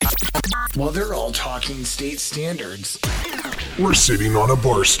While they're all talking state standards, we're sitting on a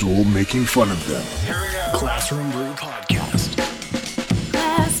bar stool making fun of them. Here we go. Classroom Brew Podcast.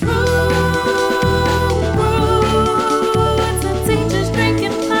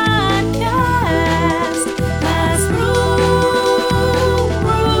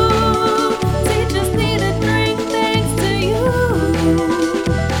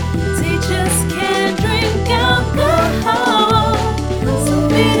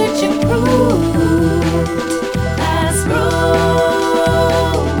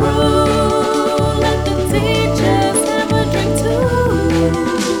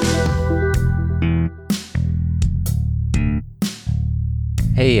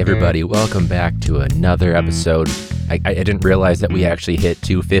 Hey everybody, welcome back to another episode. I didn't realize that we actually hit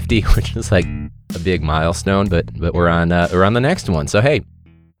 250, which is like a big milestone, but we're on the next one. So hey,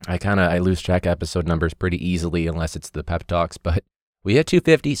 I lose track of episode numbers pretty easily unless it's the pep talks, but we hit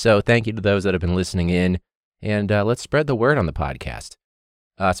 250, so thank you to those that have been listening in, and let's spread the word on the podcast.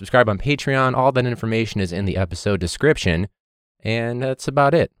 Subscribe on Patreon, all that information is in the episode description, and that's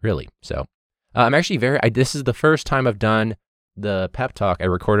about it, really. So I'm actually this is the first time I've done the pep talk. I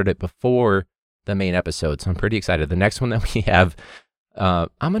recorded it before the main episode, so I'm pretty excited. The next one that we have, I'm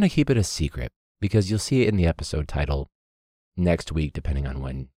going to keep it a secret because you'll see it in the episode title next week, depending on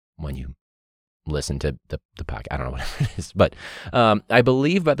when you listen to the podcast. I don't know what it is, but I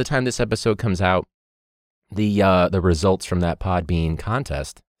believe by the time this episode comes out, the results from that Podbean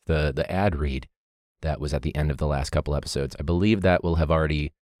contest, the ad read that was at the end of the last couple episodes, I believe that will have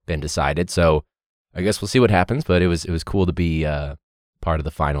already been decided. So I guess we'll see what happens, but it was cool to be part of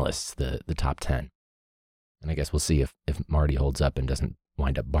the finalists, the top 10. And I guess we'll see if Marty holds up and doesn't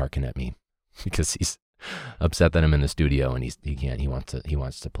wind up barking at me because he's upset that I'm in the studio and he can't. He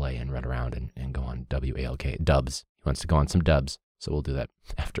wants to play and run around and go on WALK dubs. He wants to go on some dubs, so we'll do that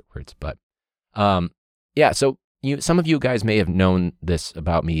afterwards. But yeah, so some of you guys may have known this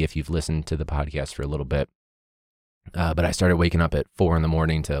about me if you've listened to the podcast for a little bit. But I started waking up at 4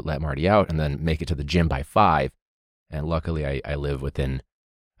 a.m. to let Marty out and then make it to the gym by 5. And luckily, I live within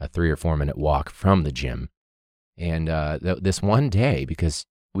a 3 or 4 minute walk from the gym. And this one day, because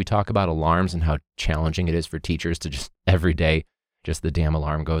we talk about alarms and how challenging it is for teachers to just every day, just the damn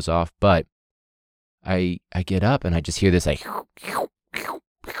alarm goes off. But I get up and I just hear this like,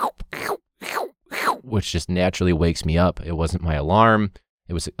 which just naturally wakes me up. It wasn't my alarm.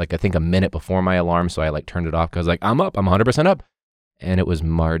 It was like, I think a minute before my alarm, so I turned it off because I was like, I'm up, I'm 100% up. And it was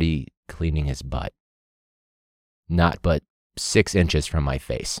Marty cleaning his butt. Not but 6 inches from my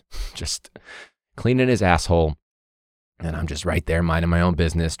face. Just cleaning his asshole. And I'm just right there minding my own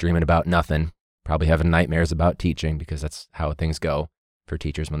business, dreaming about nothing. Probably having nightmares about teaching because that's how things go for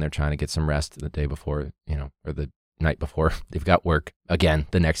teachers when they're trying to get some rest the day before, or the night before they've got work again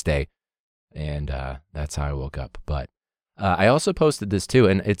the next day. And that's how I woke up. But I also posted this too,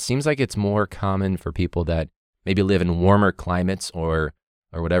 and it seems like it's more common for people that maybe live in warmer climates or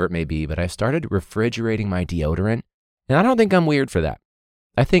whatever it may be, but I've started refrigerating my deodorant, and I don't think I'm weird for that.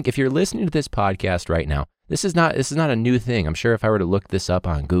 I think if you're listening to this podcast right now, this is not a new thing. I'm sure if I were to look this up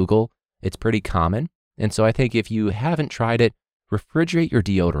on Google, it's pretty common. And so I think if you haven't tried it, refrigerate your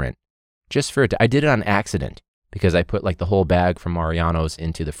deodorant just for it. I did it on accident because I put the whole bag from Mariano's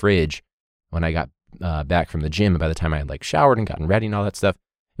into the fridge when I got back from the gym. And by the time I had showered and gotten ready and all that stuff,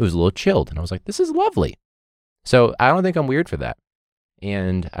 it was a little chilled. And I was like, this is lovely. So I don't think I'm weird for that.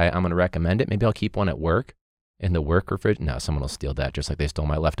 And I'm going to recommend it. Maybe I'll keep one at work in the work refrigerator. No, someone will steal that just like they stole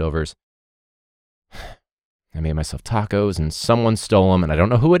my leftovers. I made myself tacos and someone stole them and I don't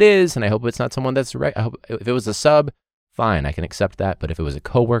know who it is. And I hope it's not someone that's right. I hope if it was a sub, fine, I can accept that. But if it was a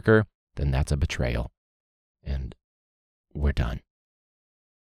coworker, then that's a betrayal. And we're done.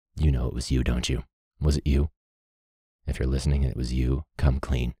 You know it was you, don't you? Was it you? If you're listening and it was you, come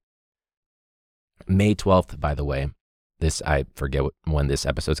clean. May 12th, by the way, I forget when this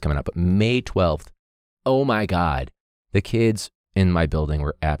episode's coming up, but May 12th, oh my God, the kids in my building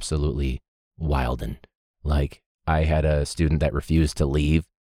were absolutely wildin'. I had a student that refused to leave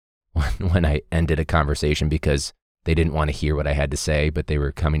when I ended a conversation because they didn't want to hear what I had to say, but they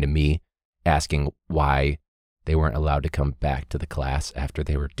were coming to me asking why they weren't allowed to come back to the class after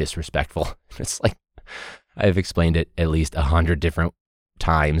they were disrespectful. It's I've explained it at least 100 different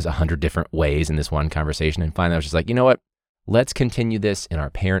times, 100 different ways in this one conversation. And finally I was just like, you know what? Let's continue this in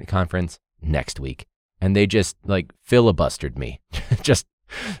our parent conference next week. And they just filibustered me, just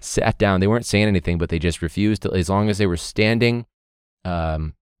sat down. They weren't saying anything, but they just refused to, as long as they were standing,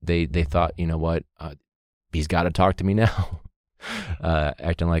 they thought, you know what? He's got to talk to me now.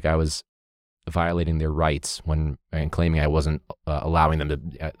 Acting like I was violating their rights and claiming I wasn't allowing them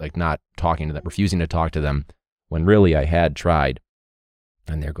to, not talking to them, refusing to talk to them, when really I had tried.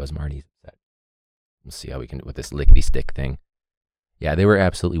 And there goes Marty. We'll see how we can do with this lickety stick thing. Yeah, they were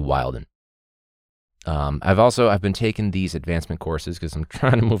absolutely wildin'. I've been taking these advancement courses because I'm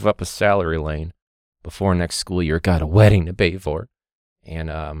trying to move up a salary lane before next school year. Got a wedding to pay for. And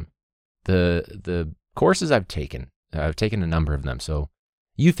the courses I've taken a number of them. So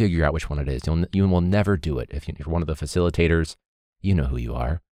you figure out which one it is. You will never do it. If you're one of the facilitators, you know who you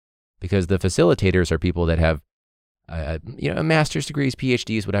are. Because the facilitators are people that have, master's degrees,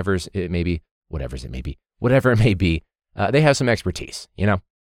 PhDs, whatever it may be. They have some expertise,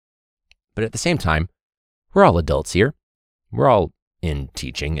 But at the same time, we're all adults here. We're all in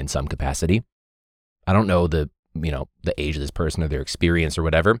teaching in some capacity. I don't know the age of this person or their experience or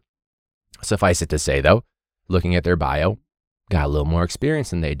whatever. Suffice it to say, though, looking at their bio, got a little more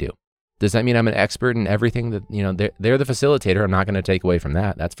experience than they do. Does that mean I'm an expert in everything that, they're the facilitator? I'm not going to take away from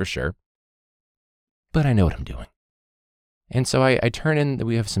that. That's for sure. But I know what I'm doing. And so I turn in,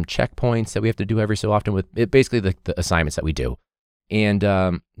 we have some checkpoints that we have to do every so often with basically the assignments that we do. And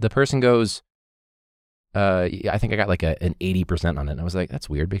the person goes, I think I got like an 80% on it. And I was like, that's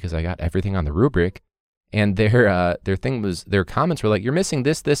weird because I got everything on the rubric. And their comments were like, you're missing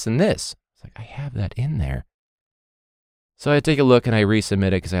this, this, and this. It's like, I have that in there. So I take a look and I resubmit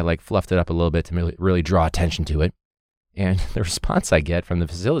it because I fluffed it up a little bit to really draw attention to it. And the response I get from the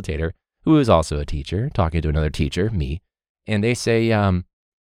facilitator, who is also a teacher, talking to another teacher, me, and they say,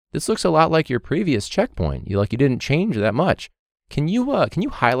 this looks a lot like your previous checkpoint. You didn't change that much. Can you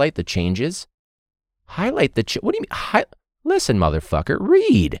highlight the changes? Highlight the what do you mean? Listen, motherfucker,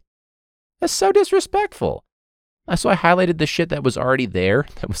 read. That's so disrespectful. So I highlighted the shit that was already there.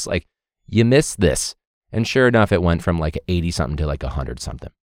 That was like, you missed this. And sure enough, it went from 80 something to 100 something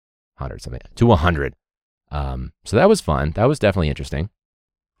to 100. So that was fun. That was definitely interesting.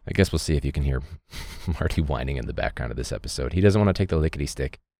 I guess we'll see if you can hear Marty whining in the background of this episode. He doesn't want to take the lickety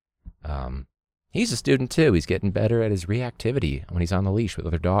stick. He's a student too. He's getting better at his reactivity when he's on the leash with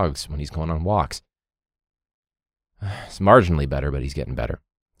other dogs, when he's going on walks. It's marginally better, but he's getting better.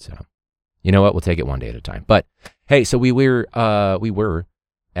 So, you know what? We'll take it one day at a time. But hey, so we were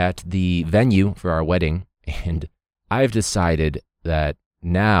at the venue for our wedding, and I've decided that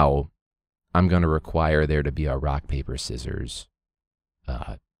now I'm going to require there to be a rock, paper, scissors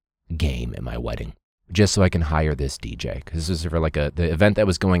game at my wedding, just so I can hire this DJ. Because this was for the event that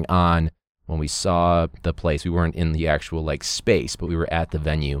was going on when we saw the place. We weren't in the actual space, but we were at the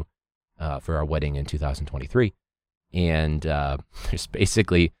venue for our wedding in 2023. And there's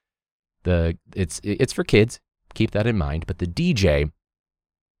basically it's for kids. Keep that in mind. But the DJ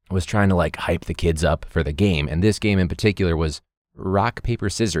was trying to hype the kids up for the game. And this game in particular was rock, paper,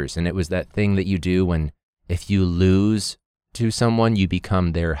 scissors. And it was that thing that you do when if you lose to someone, you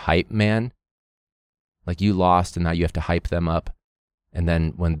become their hype man. You lost and now you have to hype them up. And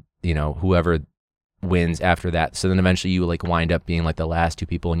then when, whoever wins after that. So then eventually you wind up being the last two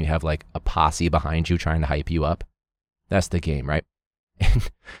people and you have a posse behind you trying to hype you up. That's the game, right? And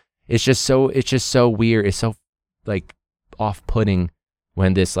it's just so weird. It's so off-putting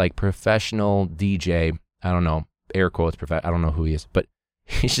when this professional DJ, I don't know, air quotes, I don't know who he is, but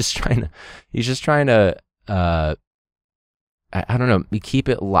he's just trying to I don't know, keep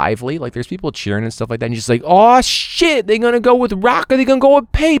it lively. There's people cheering and stuff like that. And you're just oh shit, they're going to go with rock or they're going to go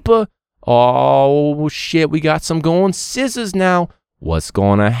with paper. Oh shit, we got some going scissors now. What's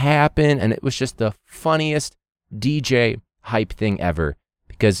going to happen? And it was just the funniest DJ hype thing ever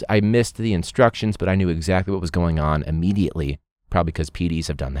because I missed the instructions, but I knew exactly what was going on immediately. Probably because PDs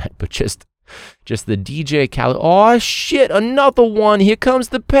have done that, but just the DJ oh shit, another one. Here comes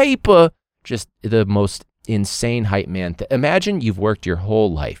the paper. Just the most insane hype man. Imagine you've worked your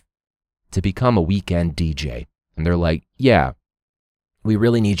whole life to become a weekend DJ, and they're like, yeah, we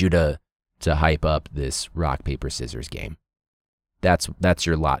really need you to hype up this rock, paper, scissors game. That's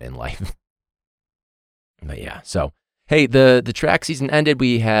your lot in life. But yeah, so hey, the track season ended.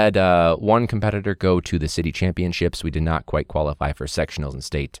 We had one competitor go to the city championships. We did not quite qualify for sectionals and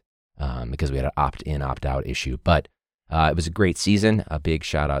state because we had an opt-in, opt-out issue. But it was a great season. A big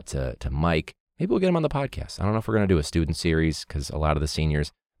shout out to Mike. Maybe we'll get him on the podcast. I don't know if we're going to do a student series because a lot of the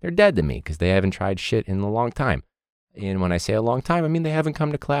seniors, they're dead to me because they haven't tried shit in a long time. And when I say a long time, I mean they haven't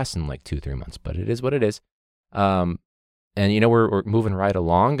come to class in 2-3 months, but it is what it is. And we're moving right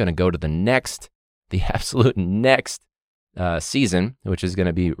along, going to go to the absolute next season, which is going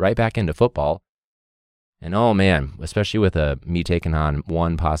to be right back into football. And oh man, especially with me taking on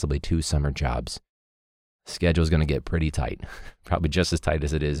 1, possibly 2 summer jobs, schedule is going to get pretty tight, probably just as tight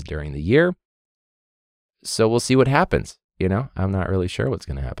as it is during the year. So we'll see what happens. I'm not really sure what's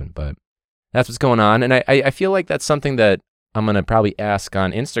going to happen, but that's what's going on. And I feel like that's something that I'm going to probably ask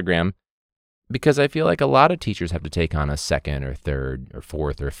on Instagram, because I feel like a lot of teachers have to take on a second or third or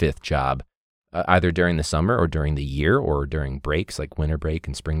fourth or fifth job, either during the summer or during the year or during breaks like winter break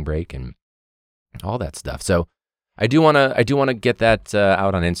and spring break and all that stuff. So I do want to get that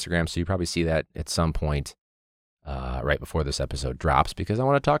out on Instagram. So you probably see that at some point right before this episode drops, because I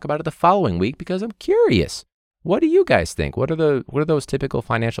want to talk about it the following week, because I'm curious. What do you guys think? What are those typical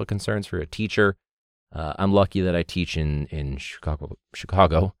financial concerns for a teacher? I'm lucky that I teach in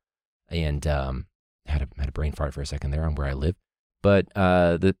Chicago, and had a brain fart for a second there on where I live. But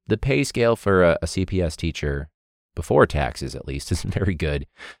the pay scale for a CPS teacher before taxes, at least, is very good.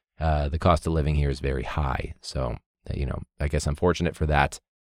 The cost of living here is very high, so I guess I'm fortunate for that.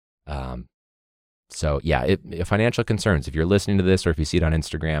 So yeah, financial concerns. If you're listening to this, or if you see it on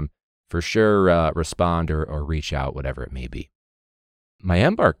Instagram, for sure respond or reach out, whatever it may be. My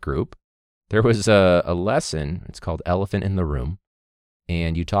Embark group, there was a lesson. It's called Elephant in the Room,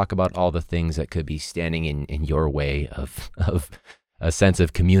 and you talk about all the things that could be standing in your way of a sense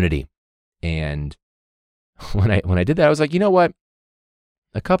of community. And when I did that, I was like, you know what?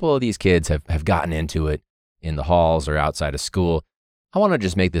 A couple of these kids have gotten into it in the halls or outside of school. I want to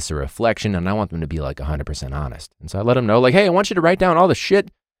just make this a reflection, and I want them to be like 100% honest. And so I let them know, like, hey, I want you to write down all the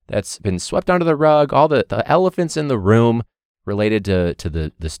shit that's been swept under the rug, all the elephants in the room related to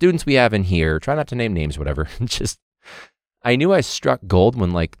the students we have in here. Try not to name names, whatever. Just, I knew I struck gold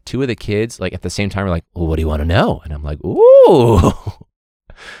when like two of the kids, like at the same time, were like, well, what do you want to know? And I'm like, ooh,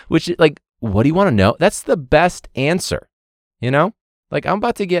 which, like, what do you want to know? That's the best answer, Like, I'm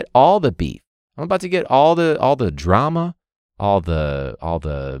about to get all the beef. I'm about to get all the drama, all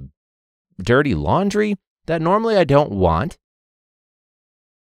the dirty laundry that normally I don't want.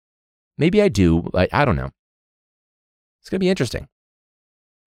 Maybe I do. I don't know. It's going to be interesting.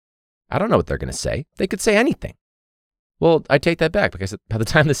 I don't know what they're going to say. They could say anything. Well, I take that back, because by the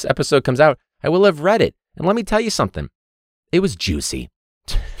time this episode comes out, I will have read it. And let me tell you something. It was juicy.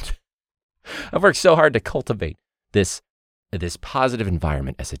 I've worked so hard to cultivate this positive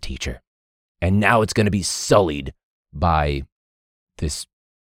environment as a teacher. And now it's going to be sullied by this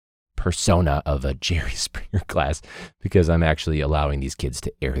persona of a Jerry Springer class, because I'm actually allowing these kids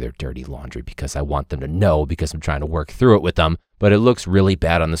to air their dirty laundry, because I want them to know, because I'm trying to work through it with them. But it looks really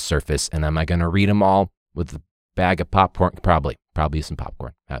bad on the surface. And am I going to read them all with a bag of popcorn? Probably some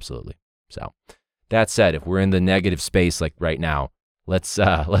popcorn. Absolutely. So that said, if we're in the negative space like right now, let's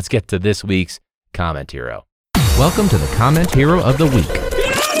get to this week's Comment Hero. Welcome to the Comment Hero of the Week.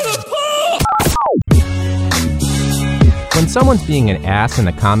 When someone's being an ass in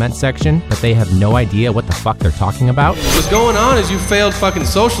the comment section, but they have no idea what the fuck they're talking about. What's going on is you failed fucking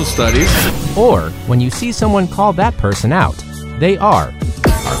social studies. Or when you see someone call that person out, they are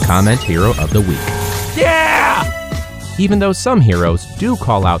our Comment Hero of the Week. Yeah! Even though some heroes do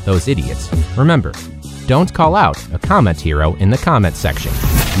call out those idiots, remember, don't call out a comment hero in the comment section.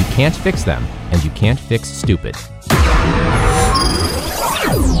 You can't fix them, and you can't fix stupid.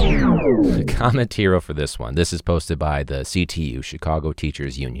 The comment hero for this one, this is posted by the CTU, Chicago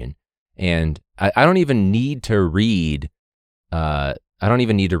Teachers Union. And I don't even need to read,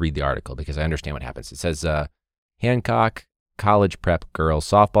 the article, because I understand what happens. It says, Hancock College Prep girls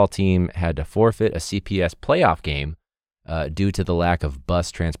softball team had to forfeit a CPS playoff game due to the lack of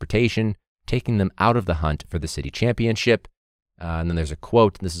bus transportation, taking them out of the hunt for the city championship. And then there's a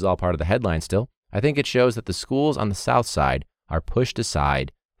quote, this is all part of the headline still. I think it shows that the schools on the south side are pushed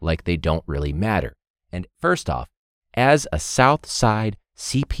aside like they don't really matter. And first off, as a South Side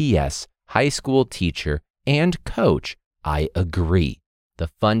CPS high school teacher and coach, I agree. The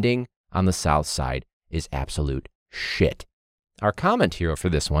funding on the South Side is absolute shit. Our comment hero for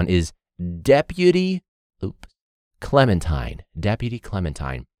this one is Deputy Clementine. Deputy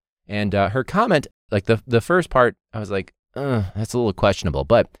Clementine. And her comment, like the first part, I was like, that's a little questionable.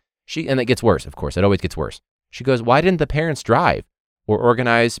 But and it gets worse, of course. It always gets worse. She goes, why didn't the parents drive or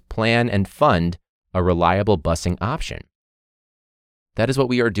organize, plan, and fund a reliable busing option? That is what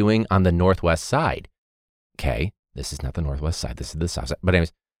we are doing on the Northwest side. Okay, this is not the Northwest side. This is the South side. But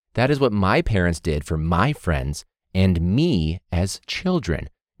anyways, that is what my parents did for my friends and me as children.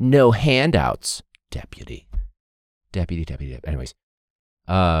 No handouts, deputy. Anyways,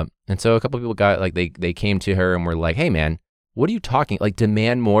 and so a couple of people got, like, they came to her and were like, hey, man, what are you talking? Like,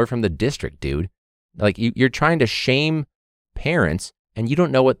 demand more from the district, dude. Like, you're trying to shame parents and you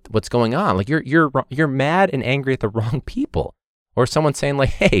don't know what's going on. Like, you're mad and angry at the wrong people. Or someone saying, like,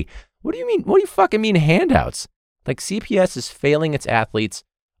 hey, what do you mean? What do you fucking mean handouts? Like, CPS is failing its athletes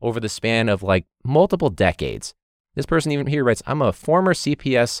over the span of like multiple decades. This person even here writes, I'm a former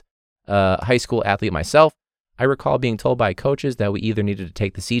CPS high school athlete myself. I recall being told by coaches that we either needed to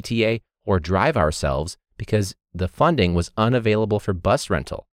take the CTA or drive ourselves because the funding was unavailable for bus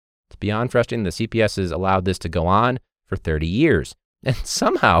rental. It's beyond frustrating. The CPS has allowed this to go on for 30 years. And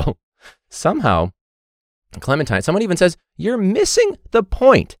somehow, Clementine, someone even says, you're missing the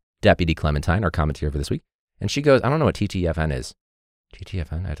point, Deputy Clementine, our commentator for this week. And she goes, I don't know what TTFN is.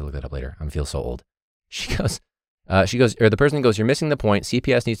 TTFN? I have to look that up later. I feel so old. She goes, or the person goes, you're missing the point.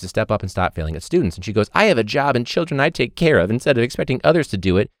 CPS needs to step up and stop failing its students. And she goes, I have a job and children I take care of instead of expecting others to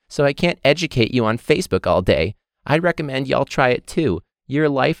do it, so I can't educate you on Facebook all day. I'd recommend y'all try it too. Your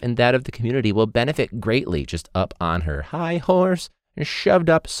life and that of the community will benefit greatly. Just up on her high horse and shoved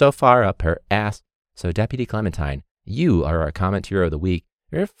up so far up her ass. So Deputy Clementine, you are our commentator of the week.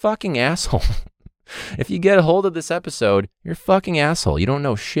 You're a fucking asshole. If you get a hold of this episode, you're a fucking asshole. You don't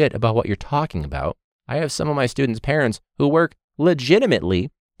know shit about what you're talking about. I have some of my students' parents who work legitimately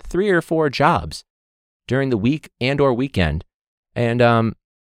 3 or 4 jobs during the week and or weekend, and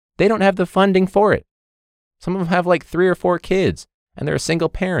they don't have the funding for it. Some of them have like 3 or 4 kids, and they're a single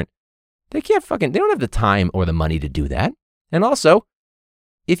parent. They don't have the time or the money to do that. And also,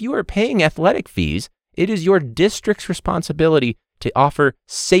 if you are paying athletic fees, it is your district's responsibility to offer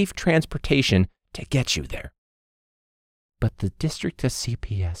safe transportation to get you there. But the district of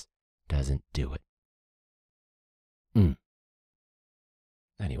CPS doesn't do it.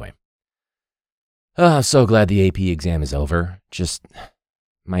 Anyway. I'm so glad the AP exam is over. Just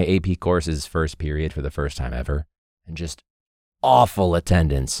my AP course's first period for the first time ever. And just awful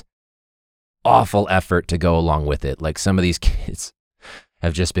attendance. Awful effort to go along with it. Like some of these kids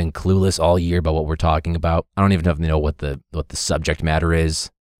have just been clueless all year about what we're talking about. I don't even know if they know what the subject matter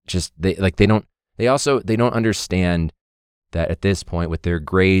is. Just they don't understand that at this point with their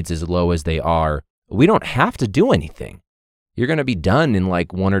grades as low as they are, we don't have to do anything. You're going to be done in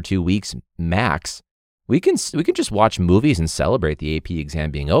like 1 or 2 weeks max. We can just watch movies and celebrate the AP exam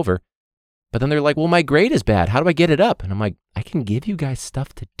being over. But then they're like, well, my grade is bad. How do I get it up? And I'm like, I can give you guys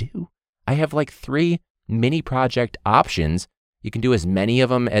stuff to do. I have like 3 mini project options. You can do as many of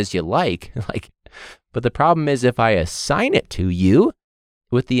them as you like. But the problem is if I assign it to you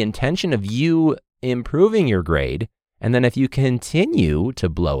with the intention of you improving your grade, and then if you continue to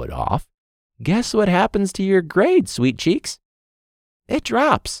blow it off, guess what happens to your grade, sweet cheeks? It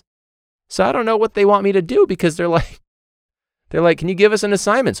drops. So I don't know what they want me to do because they're like, can you give us an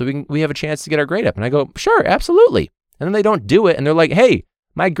assignment so we have a chance to get our grade up? And I go, sure, absolutely. And then they don't do it. And they're like, hey,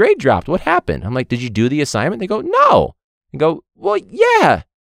 my grade dropped. What happened? I'm like, did you do the assignment? They go, no. I go, well, yeah,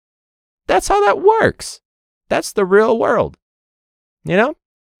 that's how that works. That's the real world. You know,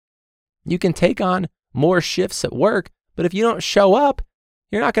 you can take on more shifts at work, but if you don't show up,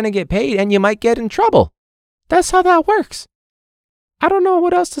 you're not going to get paid and you might get in trouble. That's how that works. I don't know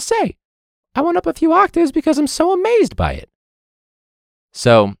what else to say. I went up a few octaves because I'm so amazed by it.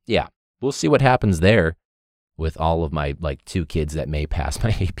 So, yeah, we'll see what happens there with all of my, 2 kids that may pass my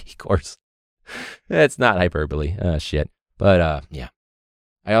AP course. That's not hyperbole. Shit. But, yeah.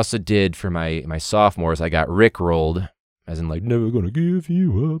 I also did for my sophomores, I got rickrolled, as in, never gonna give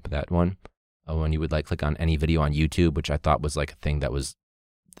you up. That one. When you would, click on any video on YouTube, which I thought was, a thing that was,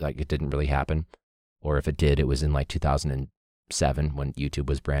 it didn't really happen. Or if it did, it was in, 2007 when YouTube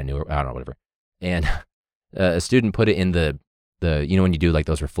was brand new. Or, I don't know, whatever. And a student put it in the when you do,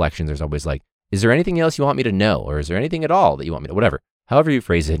 those reflections, there's always, is there anything else you want me to know? Or is there anything at all that you want me to, whatever. However you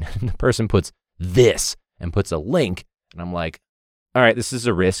phrase it, and the person puts this and puts a link. And I'm like, all right, this is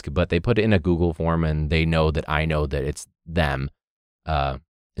a risk, but they put it in a Google form and they know that I know that it's them.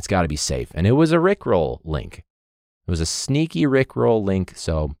 It's got to be safe. And it was a Rickroll link. It was a sneaky Rickroll link.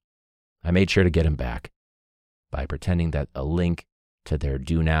 So I made sure to get him back by pretending that a link to their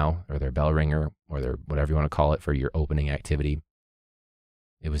do now or their bell ringer or their whatever you want to call it for your opening activity.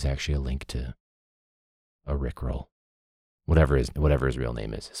 It was actually a link to a Rickroll. Whatever his real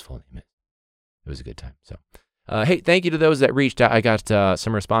name is, his full name is. It was a good time. So, hey, thank you to those that reached out. I got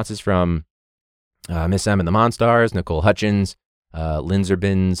some responses from Miss M and the Monstars, Nicole Hutchins,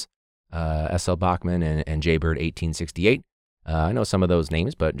 Linzerbins, S.L. Bachman, and Jaybird 1868. I know some of those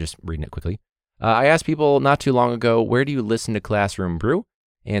names, but just reading it quickly. I asked people not too long ago, where do you listen to Classroom Brew?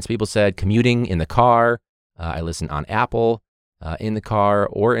 And some people said commuting in the car. I listen on Apple, in the car,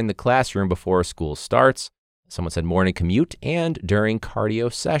 or in the classroom before school starts. Someone said morning commute and during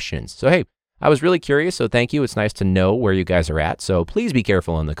cardio sessions. So, hey, I was really curious, so thank you. It's nice to know where you guys are at. So please be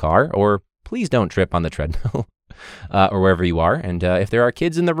careful in the car, or please don't trip on the treadmill or wherever you are. And if there are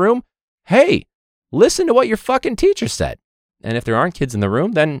kids in the room, hey, listen to what your fucking teacher said. And if there aren't kids in the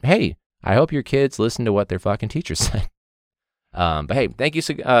room, then hey, I hope your kids listen to what their fucking teacher said. But hey, thank you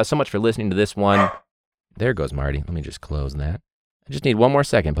so much for listening to this one. There goes Marty. Let me just close that. I just need one more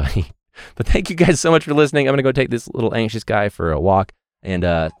second, buddy. But thank you guys so much for listening. I'm going to go take this little anxious guy for a walk and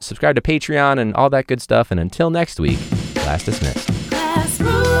subscribe to Patreon and all that good stuff. And until next week, class dismissed.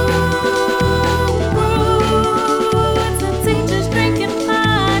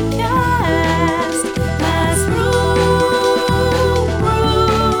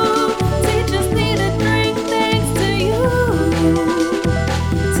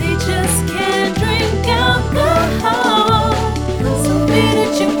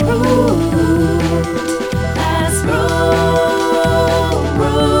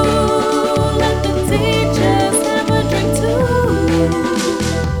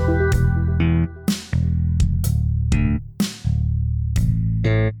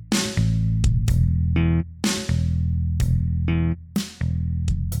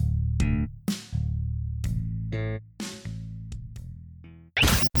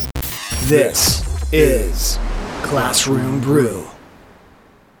 This is Classroom Brew.